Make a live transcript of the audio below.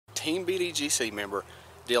Team BDGC member,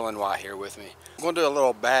 Dylan White, here with me. I'm going to do a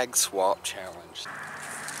little bag swap challenge.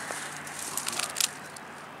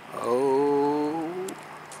 Oh.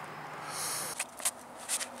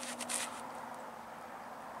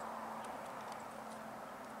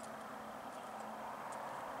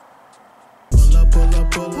 Pull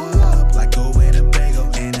up like a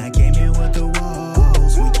Winnebago. And I came here with the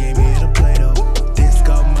walls. We came here to play though.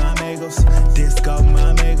 Disco my amigos, disco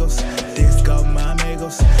my amigos, disco my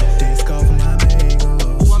amigos, disco my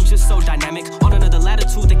amigos. Ooh, I'm just so dynamic. On another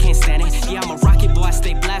latitude, they can't stand it. Yeah, I'm a rocket boy, I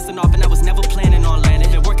stay blasting off, and I was never planning on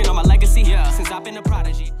landing. Been working on my legacy, since I've been a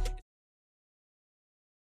prodigy.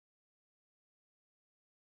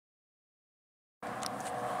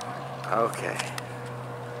 Okay.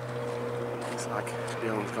 Looks like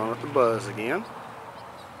Dylan's going with the buzz again.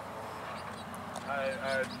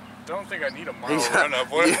 I don't think I need a mile run up.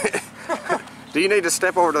 Do you need to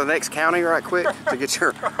step over to the next county right quick to get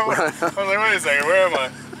your I was like, wait a second, where am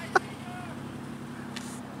I?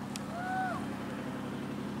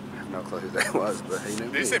 I have no clue who that was, but he knew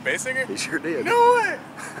me. Did he say Baysinger? He sure did. No way!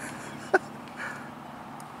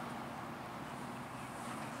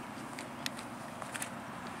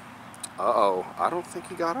 Uh-oh, I don't think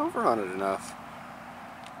he got over on it enough.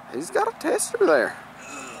 He's got a tester there.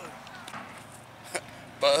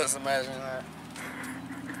 Buzz, imagine that.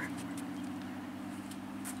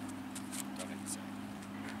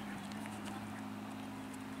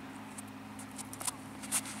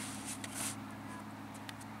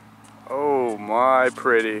 Oh my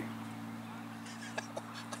pretty.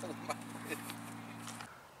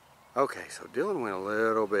 Okay, so Dylan went a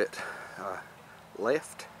little bit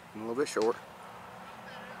left and a little bit short,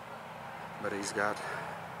 but he's got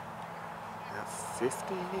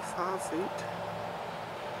 55 feet.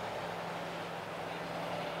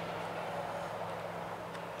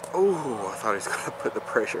 Oh, I thought he was going to put the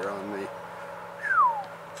pressure on me.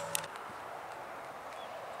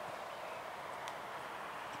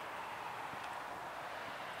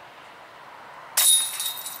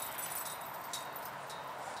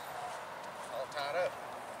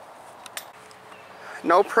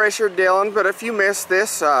 No pressure, Dylan, but if you miss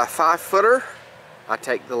this 5-footer, I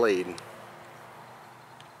take the lead.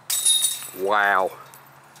 Wow.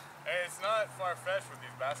 Hey, it's not far-fetched with these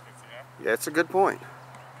baskets, you know? Yeah, it's a good point.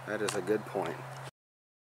 That is a good point.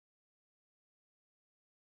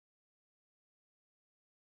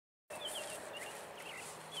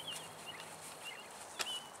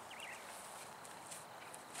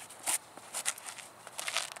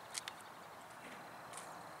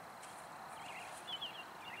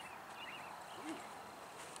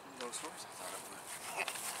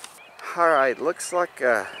 Alright, looks like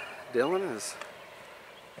Dylan is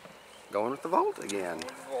going with the volt again.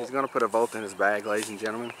 He's going to put a volt in his bag, ladies and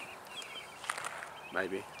gentlemen.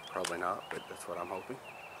 Maybe, probably not, but that's what I'm hoping.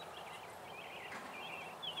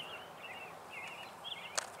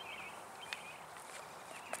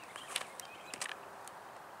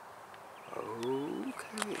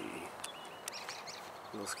 Okay.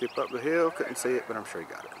 We'll skip up the hill, couldn't see it, but I'm sure he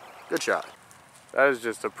got it. Good shot. That is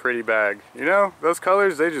just a pretty bag. You know, those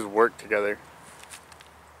colors, they just work together.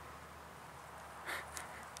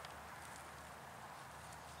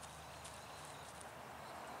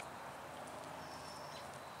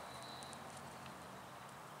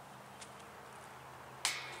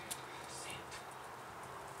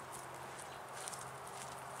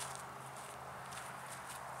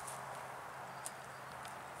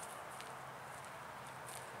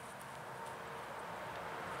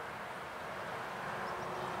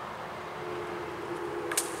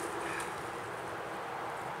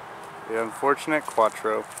 The unfortunate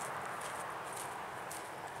Quattro.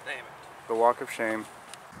 Damn it. The walk of shame.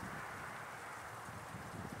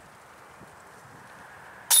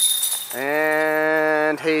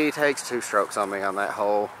 And he takes 2 strokes on me on that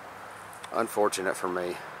hole. Unfortunate for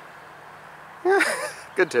me.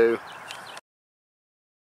 Good too.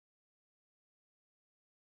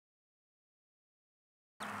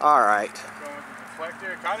 Alright. Going with the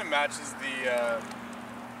deflector, it kind of matches the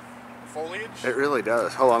foliage. It really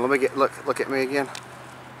does. Hold on, let me get look at me again.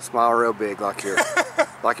 Smile real big like you're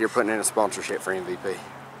like you're putting in a sponsorship for MVP.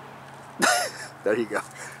 There you go.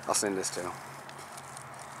 I'll send this to him.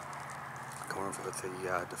 Going for the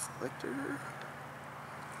deflector.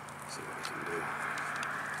 See what we can do.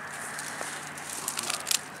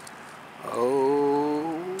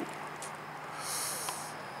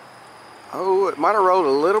 Oh, it might have rolled a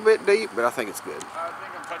little bit deep, but I think it's good. I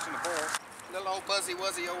think I'm touching the pole. Little old Buzzy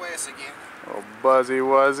Wuzzy OS again. Oh, Buzzy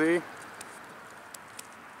Wuzzy.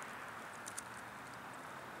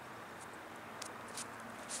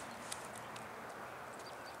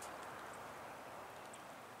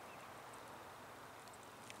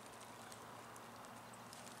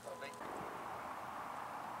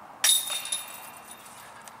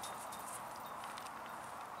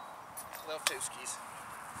 love Tooskies.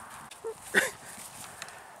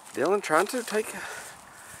 Dylan trying to take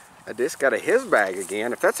a disc out of his bag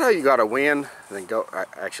again. If that's how you got to win, then go.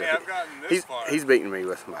 Actually, I've gotten this far. He's beating me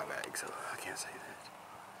with my bag, so I can't say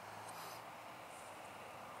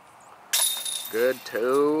that. Good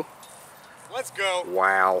two. Let's go.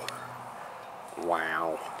 Wow.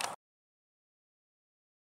 Wow.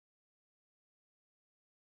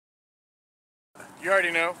 You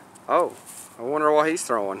already know. Oh, I wonder what he's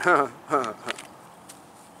throwing. I don't want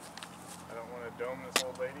to dome this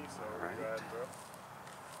old lady, so we're Right. go ahead and throw.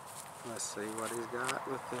 Let's see what he's got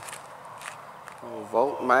with the old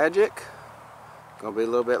Volt Magic. Gonna be a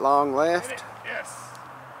little bit long left. Yes.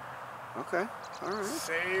 Okay, all right.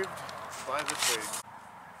 Saved by the twig.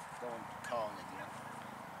 Going Kong again.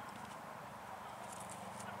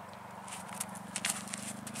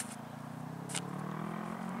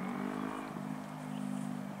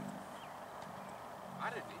 I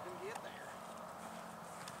didn't even get there.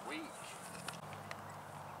 Weak.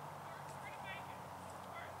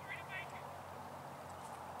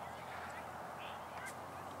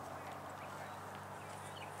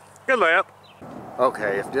 Good layup.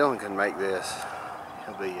 Okay, if Dylan can make this,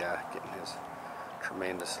 he'll be getting his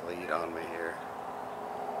tremendous lead on me here.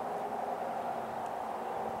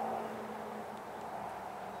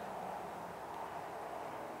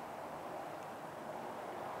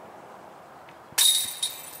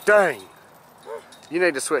 Dang! You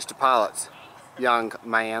need to switch to pilots, young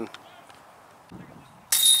man.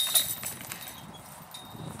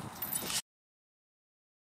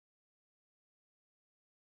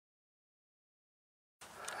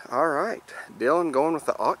 All right, Dylan going with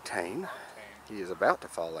the Octane. He is about to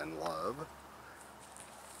fall in love.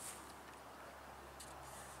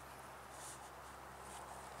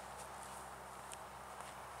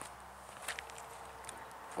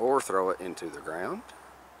 Or throw it into the ground.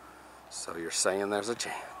 So you're saying there's a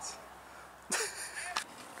chance.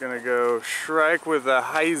 Gonna go Shrike with a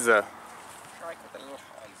Heiza. Strike with a little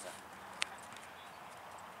Heiser.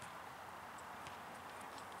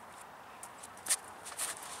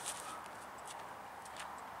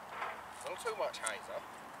 A little too much Heiser.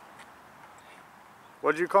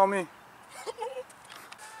 What'd you call me?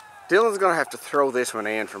 Dylan's gonna have to throw this one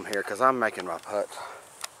in from here because I'm making my putt.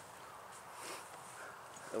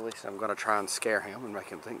 At least I'm gonna try and scare him and make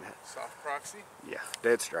him think that. Soft proxy. Yeah,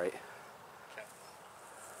 dead straight. Okay.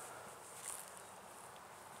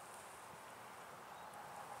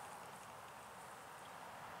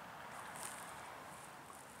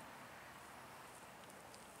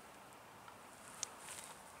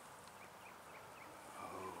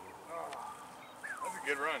 That's a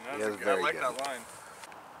good run. That was Yeah, a good, I very like good. that line.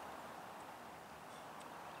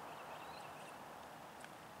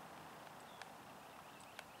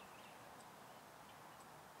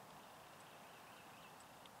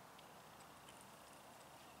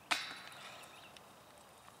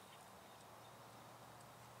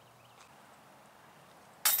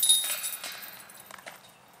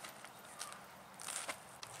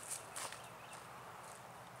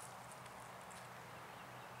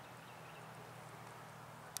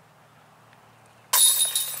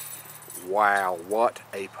 Wow, what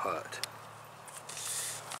a putt.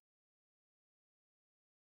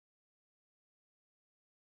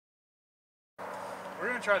 We're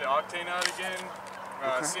gonna try the Octane out again.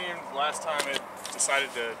 Okay. Seemed last time it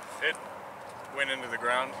it went into the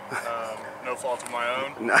ground. No fault of my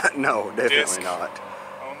own. No, definitely Disc. not.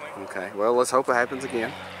 Only. Okay, well, let's hope it happens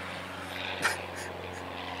again.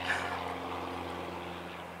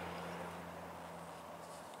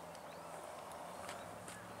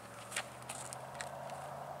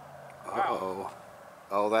 Uh-oh.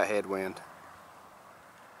 Oh, that headwind.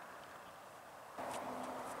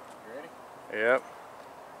 You ready? Yep.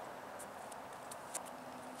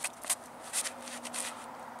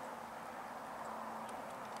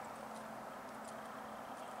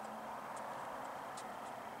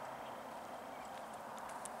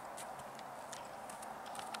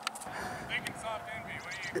 Thinking soft envy.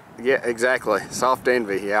 What do you? Yeah, exactly. Soft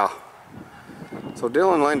envy, yeah. So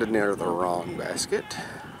Dylan landed near the wrong basket.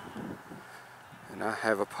 And I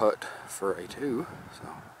have a putt for a 2, so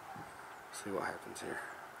let's see what happens here.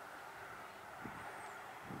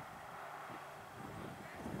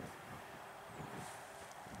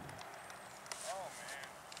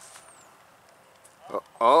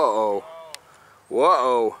 Uh-oh.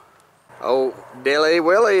 Whoa. Oh, Dilly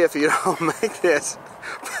Willy, if you don't make this,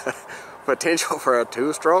 potential for a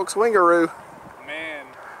 2-stroke swingaroo. Man,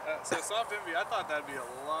 so soft envy. I thought that'd be a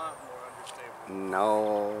lot more understable.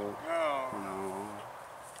 No. No. No.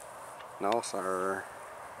 No, sir.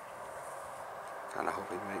 Kind of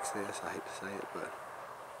hope he makes this. I hate to say it, but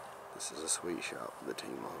this is a sweet shot with the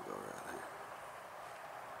team logo right there.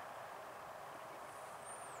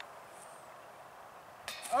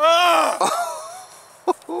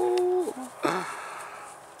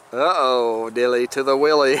 Uh-oh, Dilly to the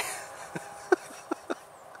willy.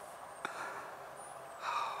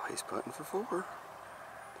 Oh, he's putting for 4.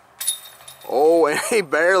 Oh, and he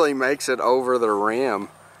barely makes it over the rim.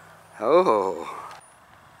 Oh.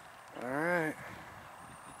 All right.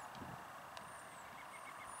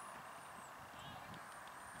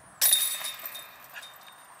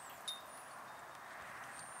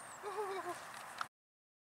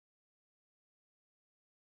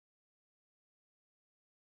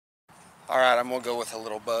 Alright, I'm going to go with a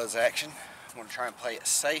little buzz action. I'm going to try and play it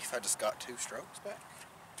safe. I just got 2 strokes back.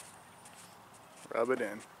 Rub it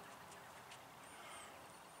in.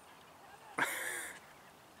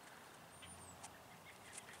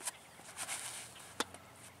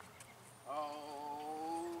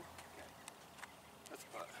 Oh. That's a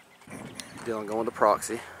putt. Dylan going to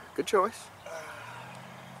proxy. Good choice.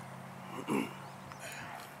 I'm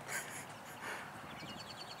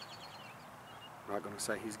not going to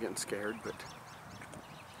say he's getting scared, but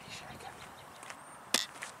he's shaking.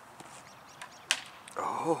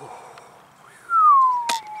 Oh.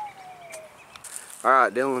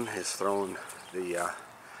 Alright, Dylan is throwing the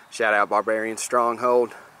shout out Barbarian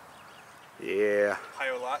Stronghold. Yeah.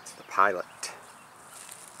 Pilot. The pilot.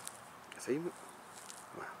 Is he? Well,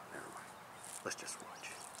 never mind. Let's just watch.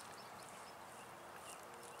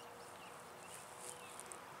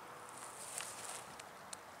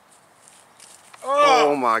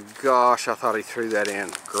 Oh my gosh, I thought he threw that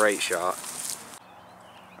in. Great shot.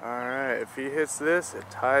 Alright, if he hits this, it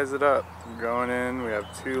ties it up. Going in, we have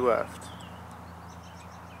 2 left.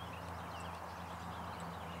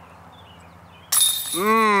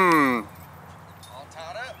 All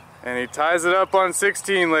tied up. And he ties it up on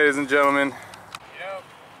 16, ladies and gentlemen. Yep.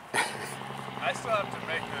 I still have to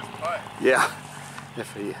make this putt. Yeah.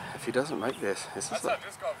 If he doesn't make this, this That's is how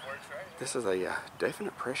disc golf works, right? this is a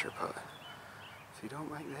definite pressure putt. If you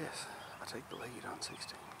don't make this, I take the lead on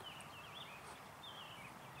 16.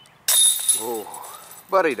 Oh,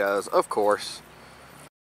 but he does, of course.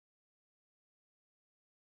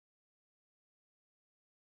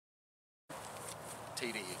 TD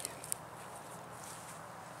again.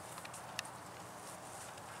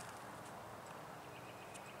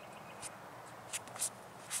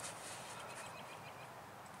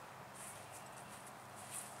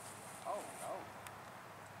 Oh no.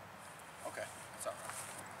 Okay, that's all right.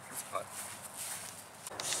 It's a putt.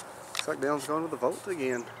 Looks like Dylan's going to the vault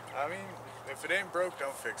again. I mean, if it ain't broke,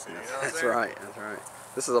 don't fix it. You know what I'm That's saying? right, that's right.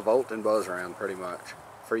 This is a vault and buzz round, pretty much.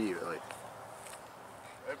 For you, like.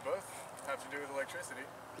 They both have to do with electricity.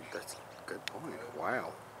 That's a good point.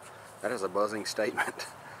 Wow. That is a buzzing statement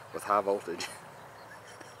with high voltage.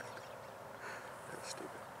 That's stupid.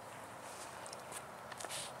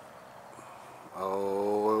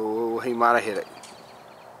 Oh, he might have hit it.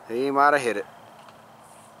 He might have hit it.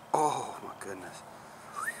 Oh, my goodness.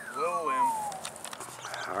 Little limb.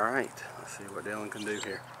 All right, let's see what Dylan can do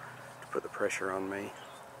here to put the pressure on me.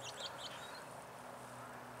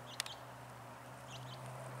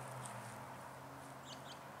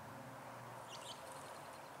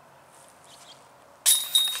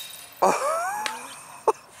 Oh.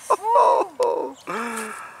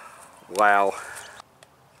 Wow.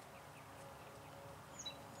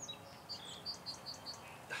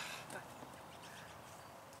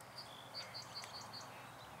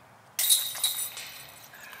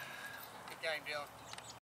 Good game, Dylan.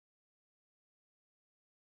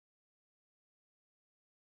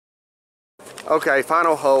 Okay,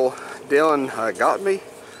 final hole. Dylan got me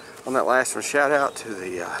on that last one. Shout out to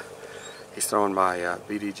the, he's throwing my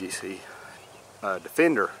BDGC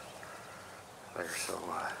Defender there, so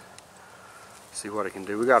see what it can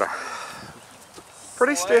do. We got a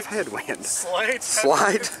pretty stiff headwind. Slight.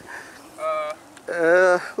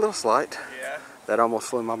 Little slight. Yeah. That almost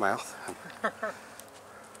flew in my mouth.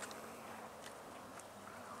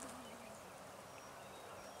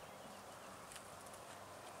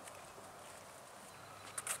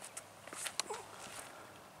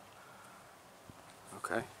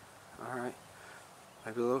 Okay, all right.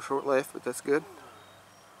 Maybe a little short left, but that's good.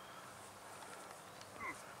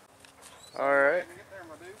 All right.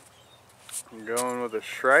 I'm going with a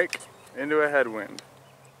shrike into a headwind.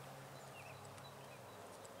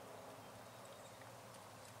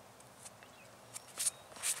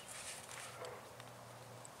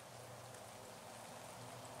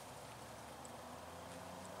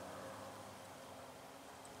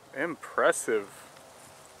 Impressive.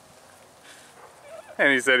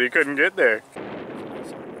 And he said he couldn't get there.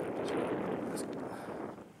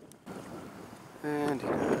 And he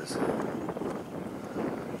does.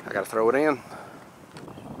 I gotta throw it in.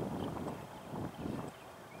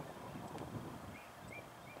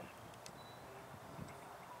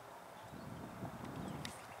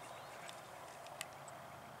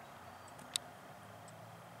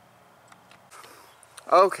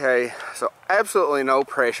 Okay, so absolutely no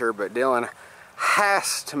pressure, but Dylan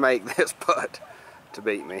has to make this putt to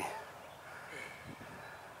beat me.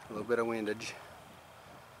 A little bit of windage.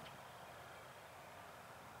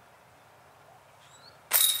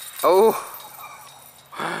 Oh!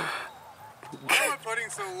 Why am I putting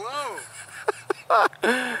so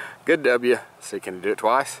low? Good W. See, can he do it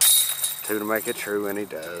twice? 2 to make it true, and he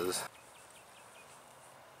does.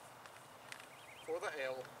 For the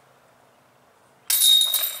L.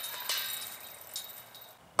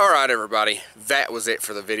 Alright everybody, that was it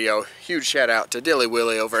for the video. Huge shout out to Dilly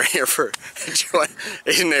Willy over here for joining.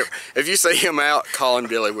 If you see him out, call him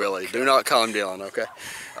Dilly Willy. Do not call him Dylan, okay?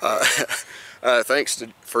 Thanks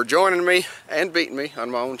for joining me and beating me on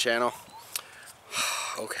my own channel.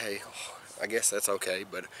 Okay, I guess that's okay,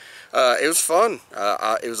 but it was fun.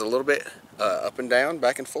 It was a little bit up and down,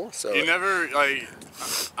 back and forth. So you never, like,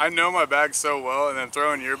 I know my bag so well, and then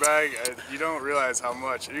throwing your bag, you don't realize how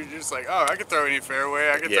much. You're just like, oh, I could throw any fairway.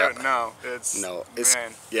 I could throw it. No, it's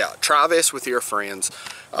man. Yeah, try this with your friends.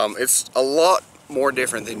 It's a lot more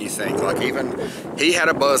different than you think. Like, even he had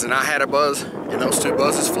a buzz and I had a buzz, and those 2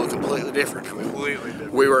 buzzes flew completely different. I mean, Completely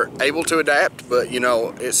different. We were able to adapt, but you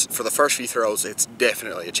know, it's for the first few throws, it's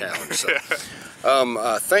definitely a challenge. So.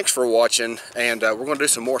 Thanks for watching, and we're going to do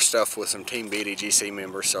some more stuff with some Team BDGC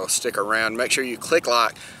members, so stick around. Make sure you click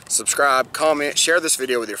like, subscribe, comment, share this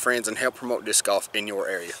video with your friends, and help promote disc golf in your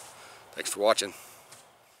area. Thanks for watching.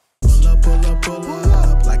 Pull up, pull up, pull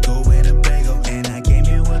up, like a Winnebago. And I came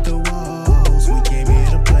here with the walls, we came here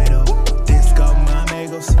to play though. Disco my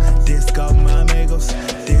amigos, disco my amigos,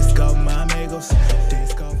 disco my amigos,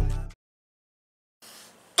 disco my...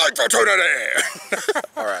 Thanks for tuning in!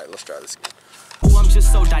 Alright, let's try this again. Ooh, I'm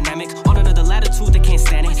just so dynamic. On another latitude, they can't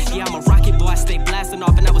stand it. Yeah, I'm a rocket boy, I stay blasting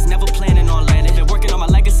off, and I was never planning on landing. Been working on my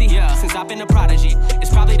legacy, since I've been a prodigy. It's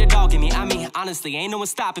probably the dog in me. I mean, honestly, ain't no one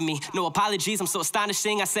stopping me. No apologies, I'm so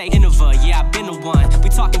astonishing. I say Innova, yeah, I've been the one. We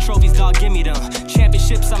talking trophies, dog, give me them.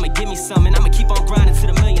 Championships, I'ma give me some, and I'ma keep on grinding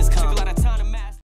till the millions come.